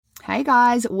Hey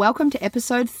guys, welcome to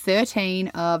episode 13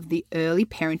 of the Early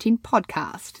Parenting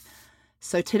Podcast.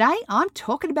 So today I'm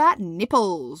talking about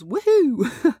nipples.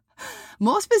 Woohoo!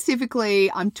 More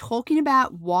specifically, I'm talking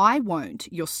about why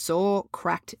won't your sore,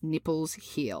 cracked nipples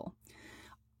heal?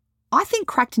 I think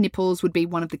cracked nipples would be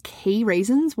one of the key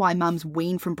reasons why mums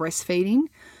wean from breastfeeding,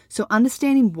 so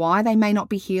understanding why they may not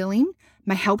be healing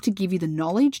may help to give you the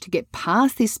knowledge to get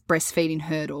past this breastfeeding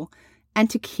hurdle and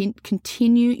to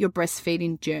continue your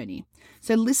breastfeeding journey.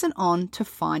 So listen on to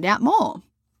find out more.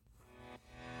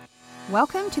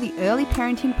 Welcome to the Early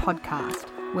Parenting Podcast,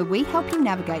 where we help you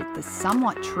navigate the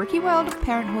somewhat tricky world of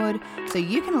parenthood so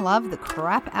you can love the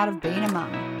crap out of being a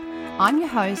mum. I'm your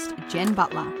host, Jen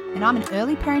Butler, and I'm an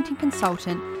early parenting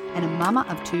consultant and a mama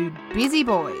of two busy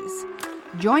boys.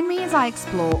 Join me as I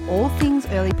explore all things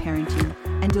early parenting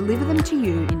and deliver them to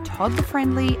you in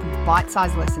toddler-friendly,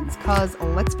 bite-sized lessons because,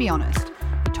 let's be honest,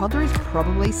 the toddler is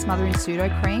probably smothering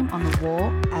pseudo-cream on the wall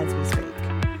as we speak.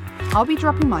 I'll be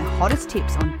dropping my hottest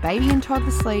tips on baby and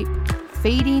toddler sleep,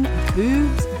 feeding,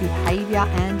 boobs, behaviour,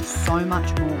 and so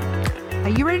much more. Are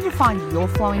you ready to find your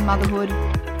flow in motherhood?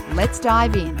 Let's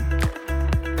dive in.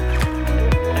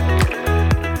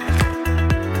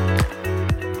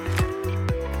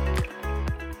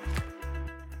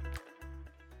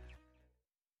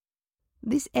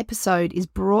 This episode is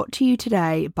brought to you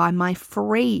today by my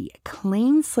free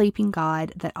clean sleeping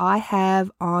guide that I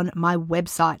have on my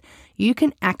website. You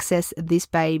can access this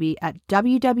baby at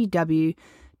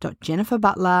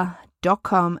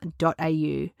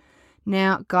www.jenniferbutler.com.au.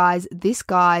 Now, guys, this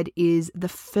guide is the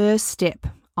first step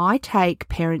I take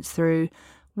parents through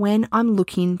when I'm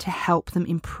looking to help them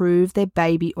improve their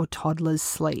baby or toddler's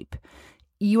sleep.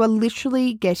 You are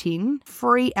literally getting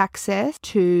free access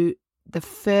to the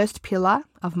first pillar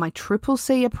of my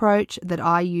CCC approach that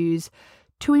I use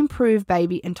to improve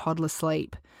baby and toddler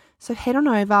sleep. So head on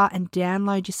over and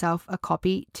download yourself a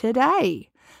copy today.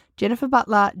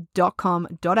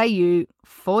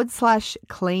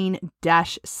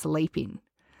 jenniferbutler.com.au/clean-sleeping.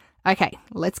 Okay,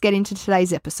 let's get into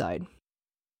today's episode.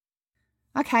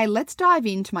 Okay, let's dive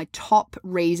into my top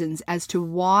reasons as to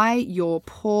why your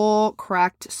poor,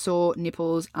 cracked, sore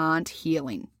nipples aren't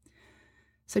healing.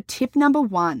 So tip number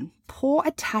 1, poor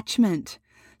attachment.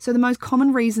 So the most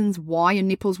common reasons why your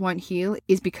nipples won't heal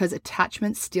is because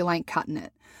attachment still ain't cutting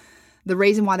it. The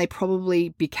reason why they probably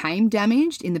became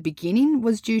damaged in the beginning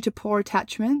was due to poor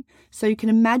attachment. So you can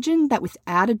imagine that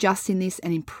without adjusting this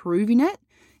and improving it,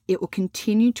 it will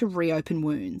continue to reopen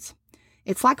wounds.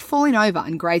 It's like falling over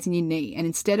and grazing your knee, and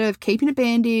instead of keeping it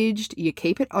bandaged, you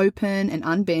keep it open and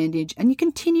unbandaged, and you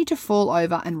continue to fall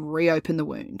over and reopen the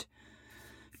wound.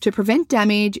 To prevent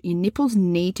damage, your nipples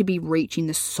need to be reaching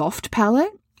the soft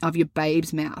palate of your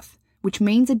babe's mouth, which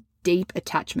means a deep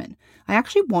attachment. I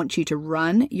actually want you to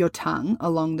run your tongue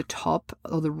along the top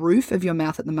or the roof of your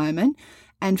mouth at the moment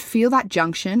and feel that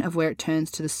junction of where it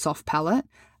turns to the soft palate.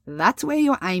 That's where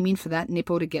you're aiming for that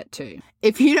nipple to get to.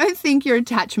 If you don't think your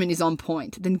attachment is on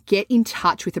point, then get in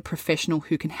touch with a professional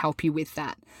who can help you with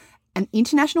that. An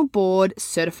international board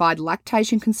certified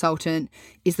lactation consultant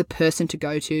is the person to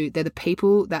go to. They're the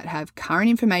people that have current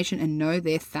information and know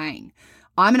their thing.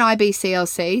 I'm an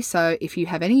IBCLC, so if you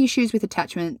have any issues with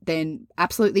attachment, then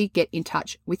absolutely get in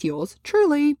touch with yours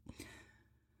truly.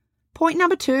 Point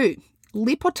number 2,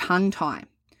 lip or tongue tie.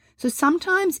 So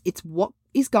sometimes it's what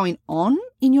is going on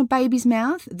in your baby's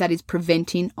mouth that is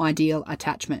preventing ideal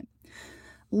attachment.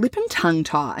 Lip and tongue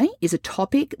tie is a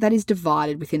topic that is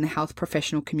divided within the health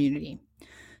professional community.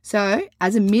 So,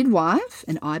 as a midwife,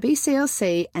 an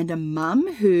IBCLC, and a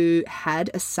mum who had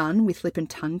a son with lip and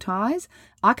tongue ties,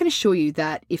 I can assure you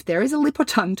that if there is a lip or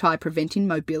tongue tie preventing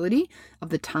mobility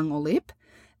of the tongue or lip,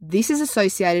 this is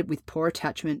associated with poor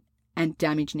attachment and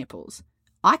damaged nipples.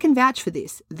 I can vouch for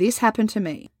this. This happened to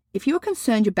me. If you are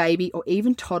concerned your baby or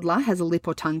even toddler has a lip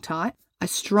or tongue tie, I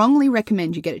strongly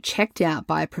recommend you get it checked out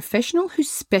by a professional who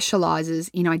specialises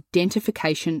in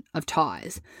identification of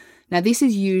ties. Now, this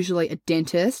is usually a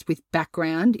dentist with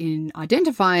background in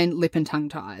identifying lip and tongue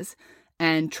ties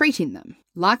and treating them.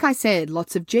 Like I said,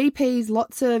 lots of GPs,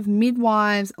 lots of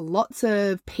midwives, lots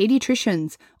of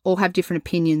paediatricians all have different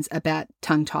opinions about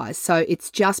tongue ties. So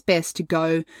it's just best to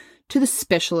go to the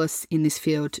specialists in this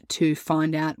field to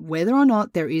find out whether or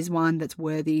not there is one that's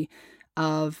worthy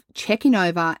of checking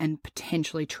over and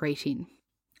potentially treating.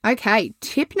 Okay,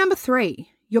 tip number 3.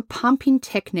 Your pumping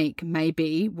technique may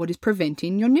be what is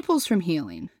preventing your nipples from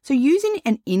healing. So using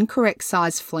an incorrect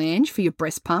size flange for your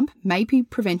breast pump may be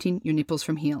preventing your nipples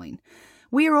from healing.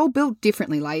 We are all built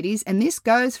differently, ladies, and this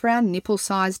goes for our nipple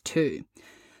size too.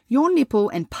 Your nipple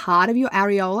and part of your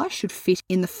areola should fit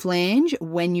in the flange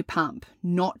when you pump,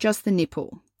 not just the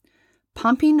nipple.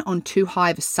 Pumping on too high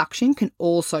of a suction can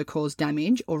also cause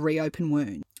damage or reopen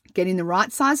wounds. Getting the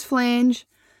right size flange,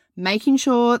 making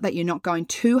sure that you're not going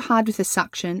too hard with the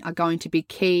suction are going to be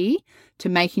key to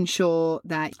making sure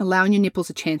that allowing your nipples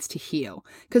a chance to heal.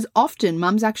 Because often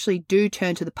mums actually do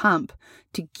turn to the pump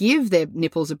to give their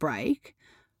nipples a break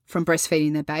from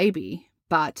breastfeeding their baby.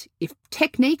 But if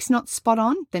technique's not spot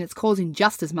on, then it's causing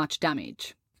just as much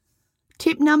damage.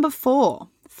 Tip number 4,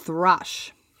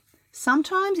 thrush.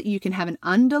 Sometimes you can have an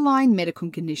underlying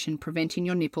medical condition preventing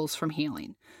your nipples from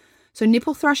healing. So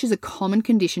nipple thrush is a common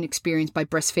condition experienced by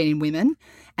breastfeeding women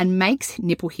and makes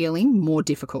nipple healing more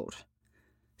difficult.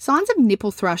 Signs of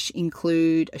nipple thrush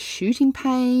include a shooting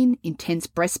pain, intense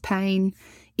breast pain,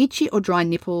 itchy or dry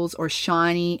nipples, or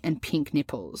shiny and pink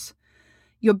nipples.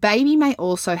 Your baby may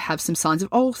also have some signs of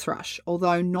oral thrush,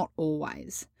 although not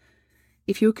always.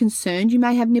 If you're concerned you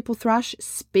may have nipple thrush,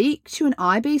 speak to an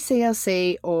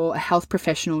IBCLC or a health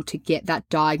professional to get that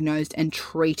diagnosed and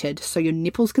treated so your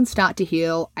nipples can start to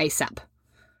heal ASAP.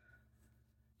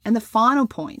 And the final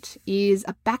point is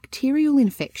a bacterial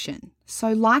infection.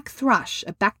 So like thrush,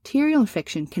 a bacterial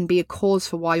infection can be a cause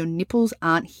for why your nipples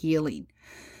aren't healing.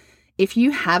 If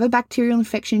you have a bacterial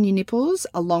infection in your nipples,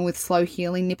 along with slow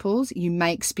healing nipples, you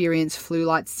may experience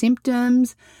flu-like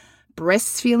symptoms,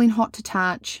 breasts feeling hot to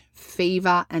touch,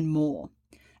 fever, and more.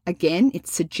 Again,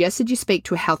 it's suggested you speak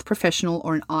to a health professional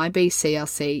or an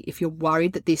IBCLC if you're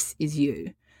worried that this is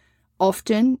you.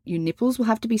 Often, your nipples will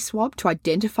have to be swabbed to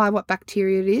identify what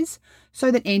bacteria it is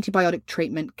so that antibiotic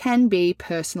treatment can be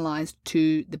personalised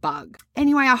to the bug.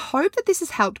 Anyway, I hope that this has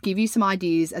helped give you some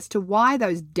ideas as to why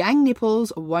those dang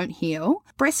nipples won't heal.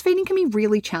 Breastfeeding can be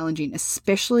really challenging,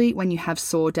 especially when you have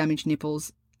sore, damaged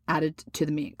nipples added to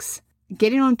the mix.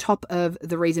 Getting on top of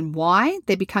the reason why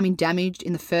they're becoming damaged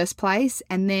in the first place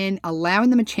and then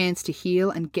allowing them a chance to heal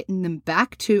and getting them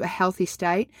back to a healthy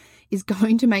state is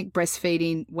going to make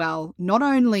breastfeeding, well, not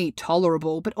only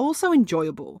tolerable, but also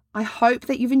enjoyable. I hope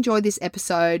that you've enjoyed this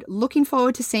episode. Looking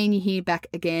forward to seeing you here back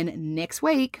again next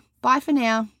week. Bye for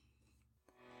now.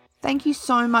 Thank you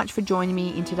so much for joining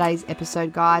me in today's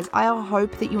episode, guys. I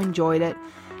hope that you enjoyed it.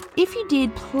 If you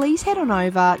did, please head on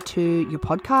over to your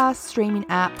podcast streaming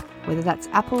app, whether that's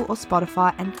Apple or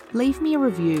Spotify, and leave me a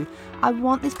review. I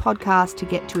want this podcast to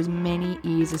get to as many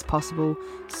ears as possible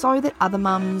so that other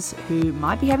mums who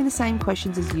might be having the same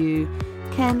questions as you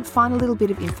can find a little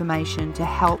bit of information to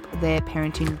help their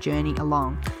parenting journey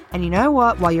along. And you know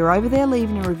what? While you're over there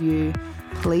leaving a review,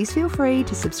 please feel free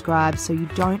to subscribe so you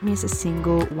don't miss a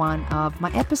single one of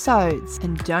my episodes.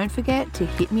 And don't forget to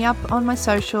hit me up on my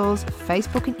socials,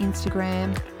 Facebook and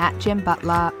Instagram,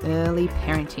 @JemButler Early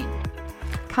Parenting.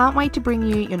 Can't wait to bring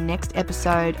you your next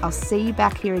episode. I'll see you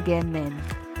back here again then.